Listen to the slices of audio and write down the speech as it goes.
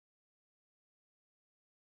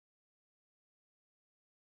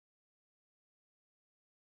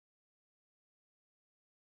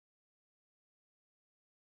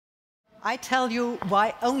I tell you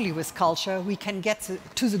why only with culture we can get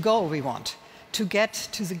to the goal we want, to get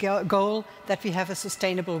to the goal that we have a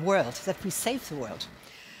sustainable world, that we save the world.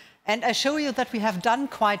 And I show you that we have done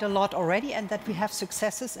quite a lot already and that we have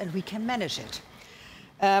successes and we can manage it.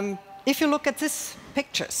 If you look at these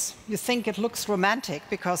pictures, you think it looks romantic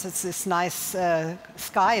because it's this nice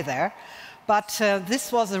sky there. But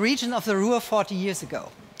this was the region of the Ruhr 40 years ago,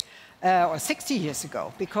 or 60 years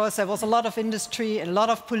ago, because there was a lot of industry, a lot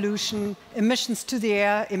of pollution, emissions to the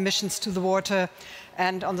air, emissions to the water.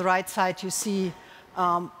 And on the right side, you see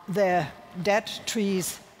the dead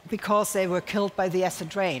trees because they were killed by the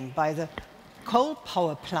acid rain, by the coal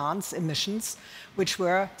power plants emissions, which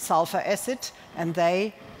were sulfur acid, and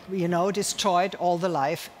they destroyed all the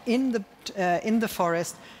life in the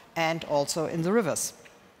forest and also in the rivers.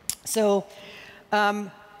 So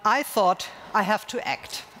I thought I have to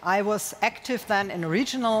act. I was active then in a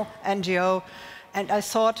regional NGO, and I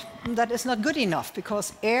thought that is not good enough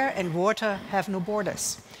because air and water have no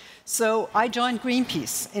borders. So I joined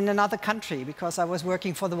Greenpeace in another country because I was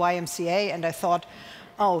working for the YMCA, and I thought,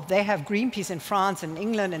 oh, they have Greenpeace in France and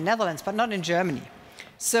England and Netherlands, but not in Germany.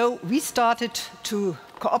 So we started to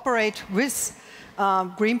cooperate with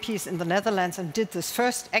Greenpeace in the Netherlands and did this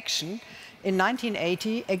first action in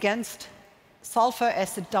 1980 against sulfur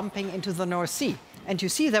acid dumping into the North Sea. And you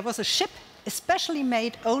see there was a ship especially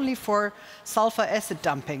made only for sulfur acid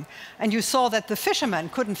dumping. And you saw that the fishermen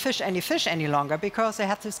couldn't fish any longer because they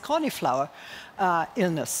had this cauliflower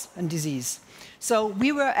illness and disease. So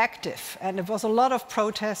we were active, and it was a lot of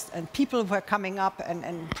protest, and people were coming up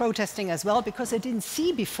and protesting as well because they didn't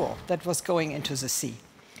see before that was going into the sea.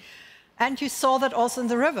 And you saw that also in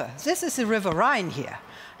the river. This is the River Rhine here.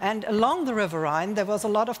 And along the River Rhine, there was a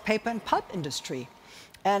lot of paper and pulp industry.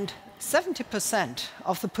 And 70%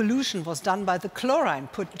 of the pollution was done by the chlorine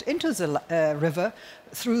put into the river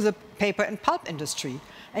through the paper and pulp industry.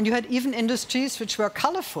 And you had even industries which were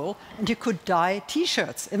colorful, and you could dye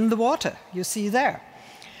T-shirts in the water, you see there.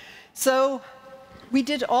 So we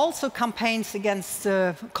did also campaigns against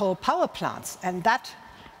coal power plants, and that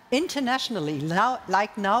internationally,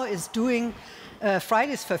 now is doing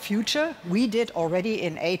Fridays for Future. We did already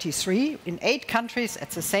in '83 in 8 countries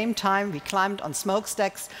at the same time. We climbed on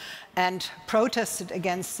smokestacks and protested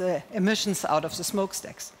against the emissions out of the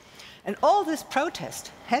smokestacks. And all this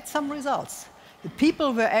protest had some results. The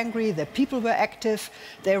people were angry, the people were active,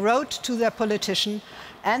 they wrote to their politician,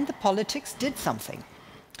 and the politics did something.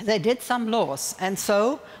 They did some laws, and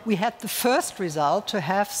so we had the first result to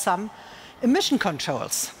have some emission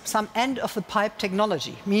controls, some end-of-the-pipe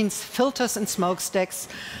technology, means filters and smokestacks,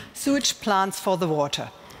 sewage plants for the water.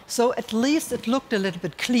 So at least it looked a little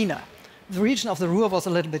bit cleaner. The region of the Ruhr was a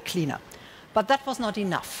little bit cleaner. But that was not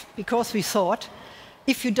enough, because we thought,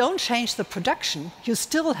 if you don't change the production, you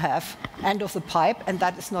still have end-of-the-pipe, and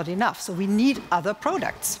that is not enough. So we need other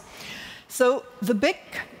products. So the big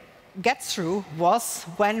get-through was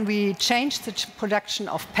when we changed the production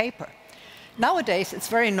of paper. Nowadays, it's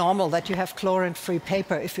very normal that you have chlorine-free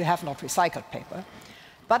paper if you have not recycled paper.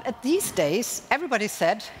 But at these days, everybody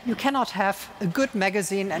said you cannot have a good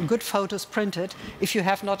magazine and good photos printed if you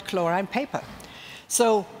have not chlorine paper.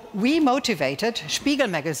 So we motivated Spiegel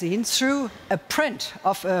magazine through a print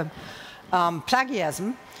of a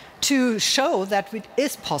plagiarism to show that it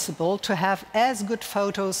is possible to have as good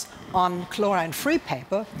photos on chlorine-free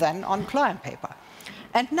paper than on chlorine paper.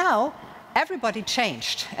 And now everybody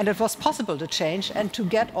changed, and it was possible to change and to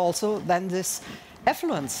get also then this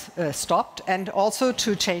effluence stopped, and also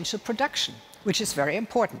to change the production, which is very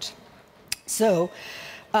important. So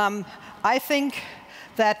I think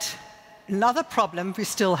that another problem we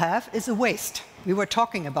still have is the waste. We were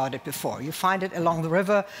talking about it before. You find it along the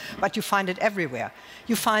river, but you find it everywhere.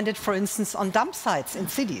 You find it, for instance, on dump sites in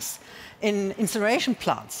cities, in incineration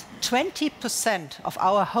plants. 20% of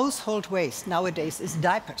our household waste nowadays is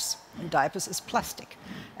diapers, and diapers is plastic.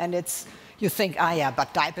 And you think, ah yeah,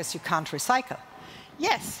 but diapers you can't recycle.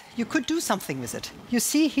 Yes, you could do something with it. You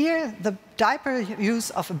see here the diaper use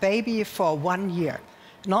of a baby for 1 year.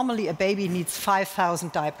 Normally a baby needs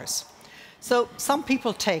 5,000 diapers. So some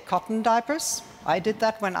people take cotton diapers. I did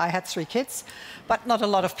that when I had 3 kids, but not a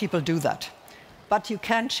lot of people do that. But you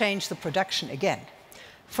can change the production again.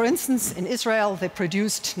 For instance, in Israel, they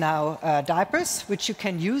produced now diapers, which you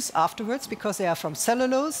can use afterwards because they are from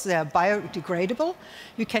cellulose, they are biodegradable.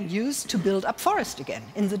 You can use to build up forest again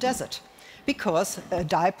in the desert, because a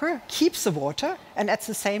diaper keeps the water, and at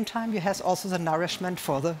the same time, it has also the nourishment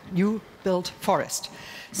for the new built forest.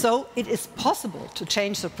 So it is possible to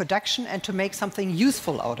change the production and to make something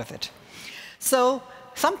useful out of it. So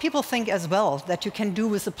some people think as well that you can do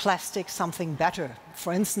with the plastic something better.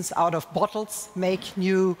 For instance, out of bottles, make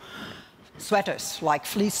new sweaters, like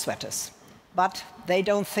fleece sweaters. But they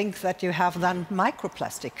don't think that you have then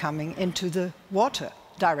microplastic coming into the water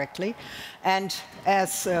directly. And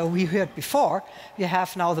as we heard before, you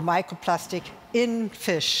have now the microplastic in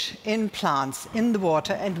fish, in plants, in the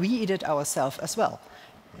water, and we eat it ourselves as well.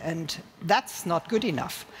 And that's not good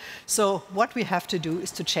enough. So what we have to do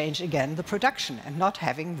is to change again the production and not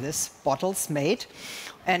having these bottles made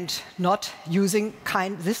and not using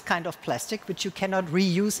this kind of plastic which you cannot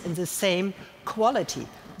reuse in the same quality.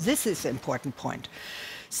 This is an important point.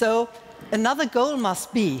 So another goal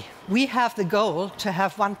must be, we have the goal to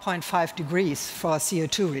have 1.5 degrees for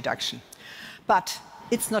CO2 reduction, but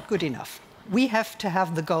it's not good enough. We have to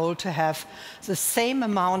have the goal to have the same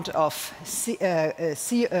amount of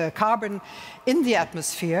carbon in the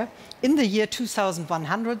atmosphere in the year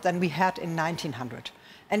 2100 than we had in 1900.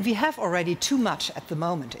 And we have already too much at the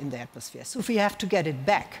moment in the atmosphere, so we have to get it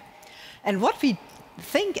back. And what we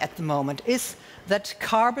think at the moment is that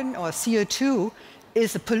carbon or CO2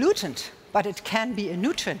 is a pollutant, but it can be a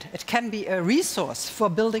nutrient. It can be a resource for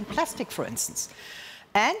building plastic, for instance.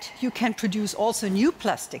 And you can produce also new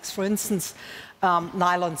plastics, for instance,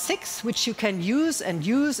 nylon 6, which you can use and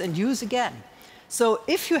use and use again. So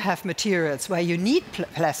if you have materials where you need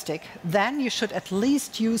plastic, then you should at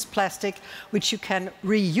least use plastic which you can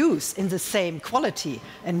reuse in the same quality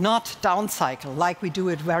and not downcycle like we do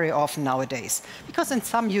it very often nowadays. Because in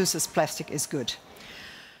some uses, plastic is good.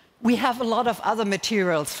 We have a lot of other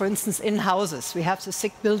materials, for instance, in houses. We have the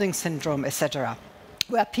sick building syndrome, etc.,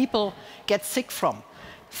 where people get sick from.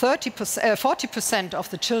 40% of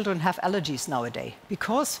the children have allergies nowadays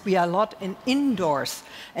because we are a lot indoors,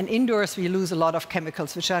 and indoors we lose a lot of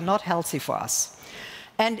chemicals which are not healthy for us.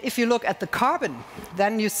 And if you look at the carbon,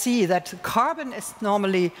 then you see that carbon is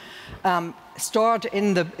normally stored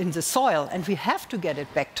in the soil, and we have to get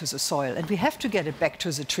it back to the soil, and we have to get it back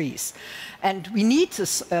to the trees. And we need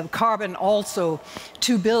this carbon also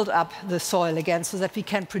to build up the soil again so that we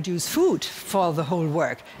can produce food for the whole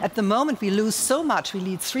work. At the moment, we lose so much. We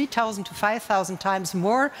need 3,000 to 5,000 times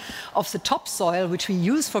more of the topsoil, which we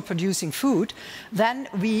use for producing food, than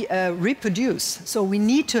we reproduce. So we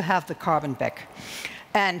need to have the carbon back.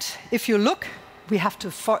 And if you look, we have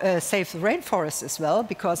to save the rainforest as well,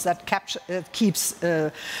 because that keeps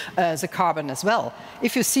the carbon as well.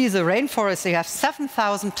 If you see the rainforest, you have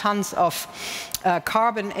 7,000 tons of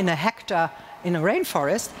carbon in a hectare in a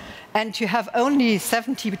rainforest, and you have only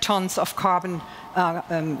 70 tons of carbon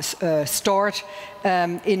stored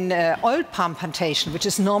in oil palm plantation, which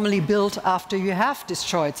is normally built after you have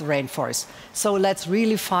destroyed the rainforest. So let's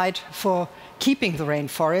really fight for keeping the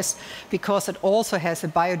rainforest, because it also has a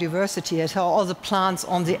biodiversity. It has all the plants,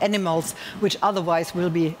 all the animals, which otherwise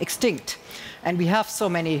will be extinct. And we have so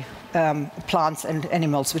many plants and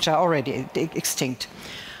animals which are already extinct.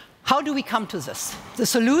 How do we come to this? The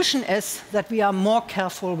solution is that we are more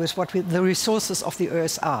careful with what the resources of the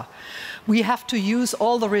earth are. We have to use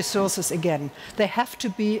all the resources again. They have to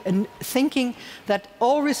be thinking that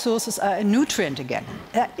all resources are a nutrient again.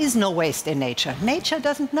 There is no waste in nature. Nature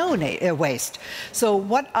doesn't know waste. So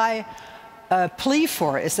what I plea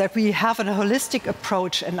for is that we have a holistic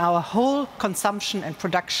approach in our whole consumption and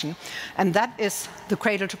production, and that is the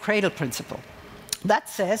cradle-to-cradle principle. That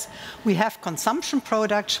says we have consumption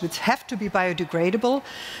products which have to be biodegradable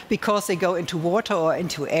because they go into water or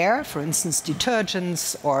into air, for instance,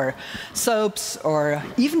 detergents or soaps or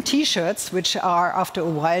even T-shirts, which are after a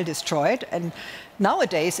while destroyed. And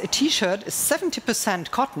nowadays, a T-shirt is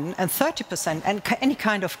 70% cotton and 30% and any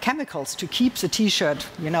kind of chemicals to keep the T-shirt,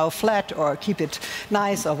 flat or keep it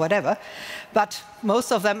nice or whatever. But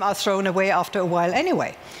most of them are thrown away after a while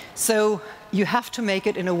anyway. So you have to make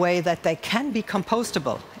it in a way that they can be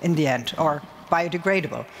compostable in the end or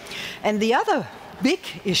biodegradable. And the other big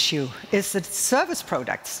issue is the service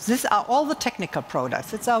products. These are all the technical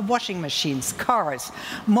products. It's our washing machines, cars,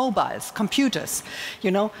 mobiles, computers.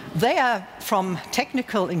 They are from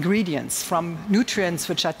technical ingredients, from nutrients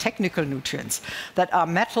which are technical nutrients that are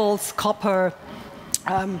metals, copper,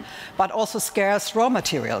 but also scarce raw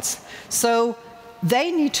materials. So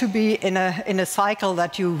they need to be in a cycle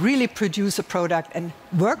that you really produce a product and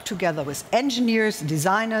work together with engineers,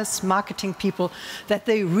 designers, marketing people, that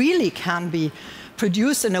they really can be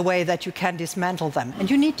produced in a way that you can dismantle them.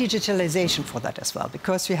 And you need digitalization for that as well,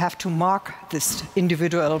 because you have to mark these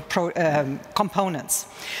individual components.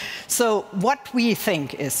 So what we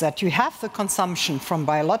think is that you have the consumption from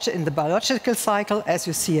in the biological cycle, as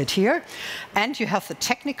you see it here, and you have the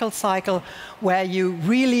technical cycle where you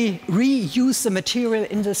really reuse the material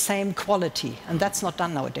in the same quality. And that's not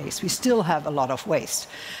done nowadays. We still have a lot of waste.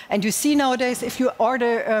 And you see nowadays, if you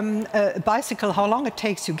order a bicycle, how long it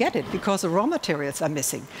takes to get it, because the raw materials are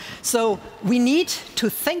missing. So we need to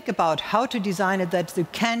think about how to design it that you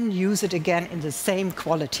can use it again in the same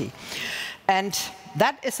quality. And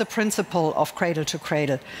that is the principle of cradle to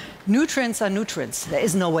cradle. Nutrients are nutrients. There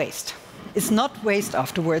is no waste. It's not waste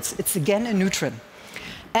afterwards. It's again a nutrient.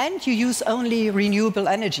 And you use only renewable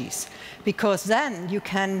energies, because then you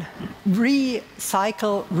can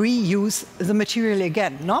recycle, reuse the material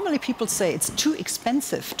again. Normally people say it's too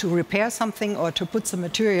expensive to repair something or to put the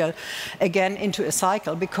material again into a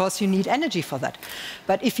cycle because you need energy for that.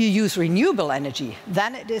 But if you use renewable energy,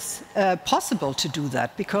 then it is possible to do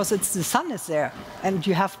that, because the sun is there and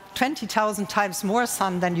you have 20,000 times more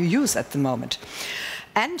sun than you use at the moment.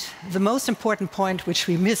 And the most important point, which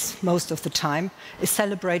we miss most of the time, is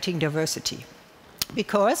celebrating diversity.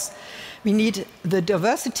 Because we need the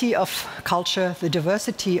diversity of culture, the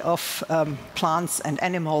diversity of plants and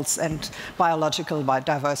animals and biological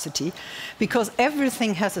diversity, because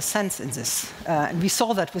everything has a sense in this. And we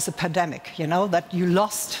saw that with the pandemic, you know, that you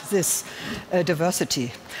lost this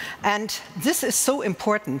diversity. And this is so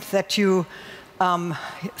important that you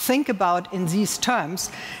think about in these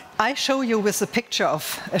terms. I show you with a picture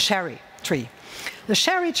of a cherry tree. The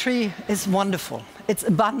cherry tree is wonderful. It's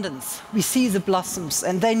abundance. We see the blossoms,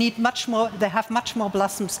 and they need much more. They have much more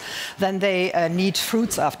blossoms than they need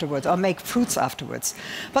fruits afterwards, or make fruits afterwards.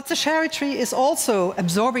 But the cherry tree is also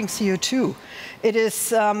absorbing CO2. It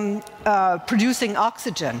is producing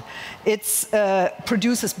oxygen. It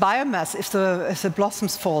produces biomass if the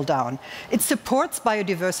blossoms fall down. It supports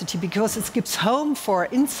biodiversity because it gives home for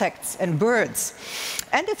insects and birds,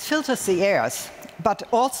 and it filters the airs. But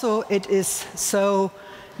also it is so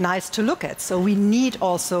nice to look at. So we need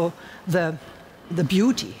also the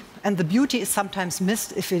beauty. And the beauty is sometimes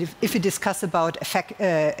missed if we discuss about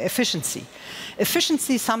efficiency.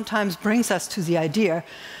 Efficiency sometimes brings us to the idea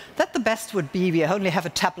that the best would be we only have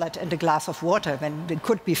a tablet and a glass of water when it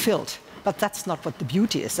could be filled. But that's not what the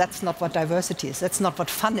beauty is. That's not what diversity is. That's not what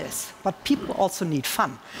fun is. But people also need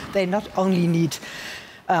fun. They not only need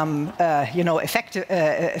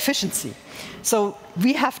efficiency. So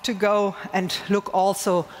we have to go and look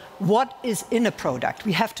also what is in a product.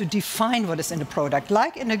 We have to define what is in a product,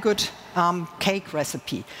 like in a good cake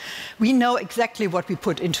recipe. We know exactly what we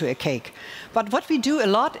put into a cake. But what we do a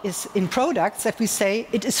lot is in products that we say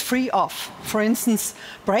it is free of. For instance,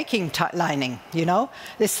 braking lining, you know.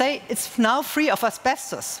 They say it's now free of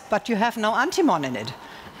asbestos, but you have no antimon in it.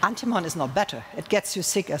 Antimon is not better. It gets you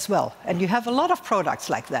sick as well. And you have a lot of products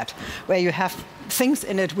like that, where you have things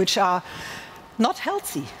in it which are not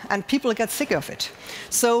healthy, and people get sick of it.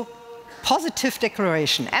 So positive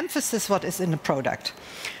declaration, emphasis what is in the product.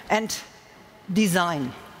 And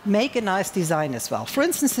design. Make a nice design as well. For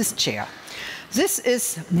instance, this chair. This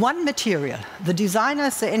is one material. The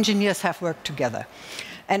designers, the engineers have worked together.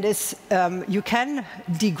 And you can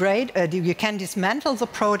you can dismantle the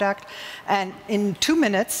product and in 2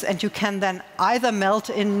 minutes, and you can then either melt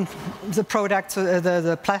in the product,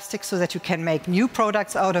 the plastic, so that you can make new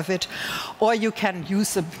products out of it, or you can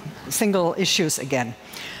use the single issues again.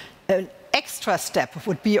 An extra step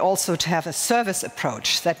would be also to have a service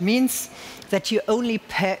approach. That means that you only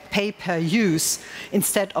pay per use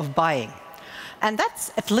instead of buying. And that's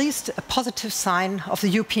at least a positive sign of the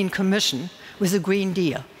European Commission with the Green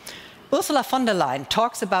Deal. Ursula von der Leyen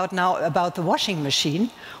talks now about the washing machine,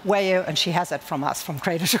 and she has that from us, from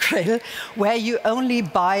Cradle to Cradle, where you only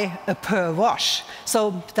buy per wash.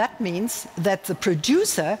 So that means that the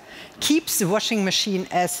producer keeps the washing machine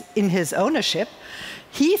as in his ownership.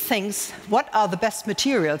 He thinks, what are the best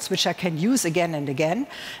materials which I can use again and again,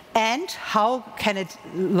 and how can it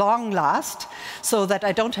long last so that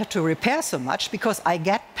I don't have to repair so much because I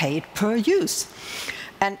get paid per use.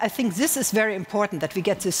 And I think this is very important, that we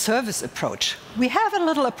get this service approach. We have a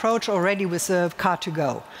little approach already with the car to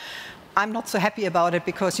go. I'm not so happy about it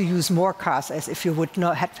because you use more cars as if you would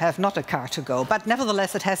not have not a car to go. But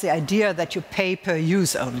nevertheless, it has the idea that you pay per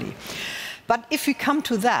use only. But if we come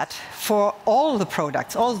to that for all the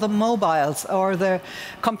products, all the mobiles or the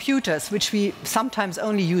computers, which we sometimes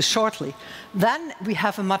only use shortly, then we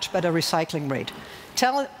have a much better recycling rate.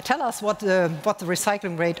 tell us what the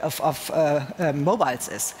recycling rate of mobiles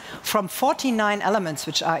is. From 49 elements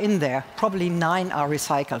which are in there, probably 9 are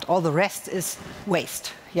recycled. All the rest is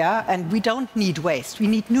waste. Yeah? And we don't need waste. We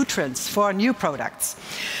need nutrients for new products.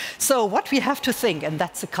 So what we have to think, and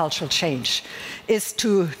that's a cultural change, is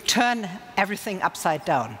to turn everything upside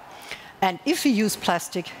down. And if you use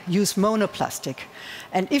plastic, use monoplastic.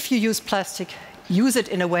 And if you use plastic, use it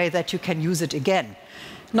in a way that you can use it again.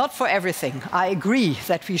 Not for everything. I agree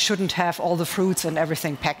that we shouldn't have all the fruits and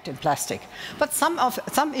everything packed in plastic. But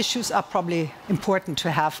some issues are probably important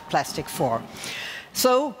to have plastic for.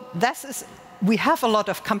 So we have a lot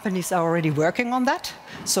of companies already working on that.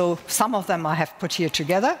 So some of them I have put here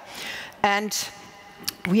together. And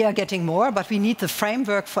we are getting more, but we need the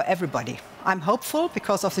framework for everybody. I'm hopeful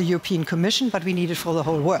because of the European Commission, but we need it for the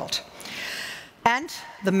whole world. And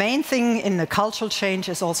the main thing in the cultural change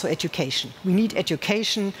is also education. We need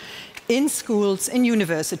education in schools, in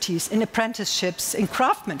universities, in apprenticeships, in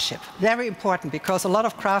craftsmanship. Very important, because a lot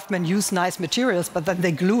of craftsmen use nice materials, but then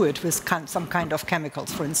they glue it with some kind of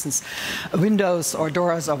chemicals, for instance, windows or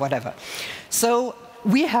doors or whatever. So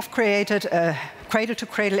we have created a Cradle to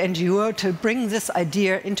Cradle NGO to bring this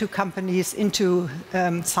idea into companies, into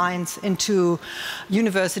science, into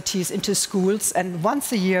universities, into schools. And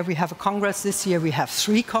once a year we have a congress. This year we have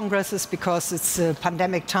 3 congresses because it's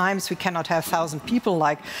pandemic times. We cannot have 1,000 people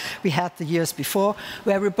like we had the years before,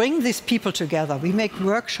 where we bring these people together. We make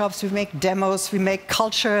workshops, we make demos, we make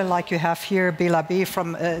culture like you have here, Bela B.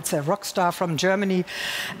 it's a rock star from Germany.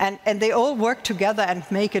 And they all work together and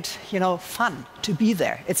make it, fun to be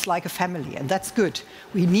there. It's like a family, and that's good.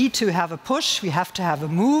 We need to have a push, we have to have a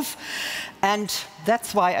move, and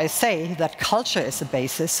that's why I say that culture is a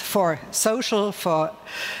basis for social, for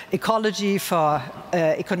ecology, for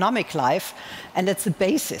economic life, and it's a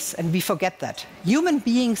basis, and we forget that. Human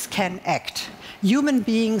beings can act. Human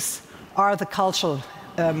beings are the cultural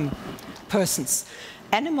persons.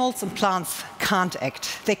 Animals and plants can't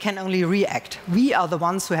act. They can only react. We are the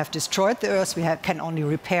ones who have destroyed the earth. We can only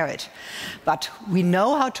repair it. But we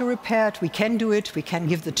know how to repair it. We can do it. We can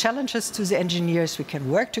give the challenges to the engineers. We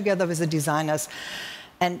can work together with the designers.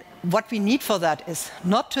 And what we need for that is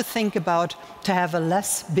not to think about to have a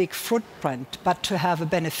less big footprint, but to have a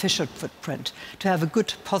beneficial footprint, to have a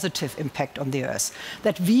good positive impact on the earth.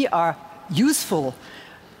 That we are useful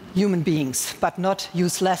human beings, but not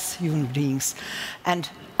useless human beings. And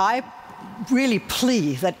I really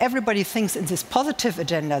plea that everybody thinks in this positive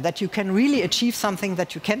agenda, that you can really achieve something,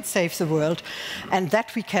 that you can save the world, and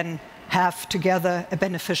that we can have together a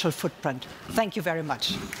beneficial footprint. Thank you very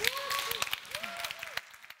much.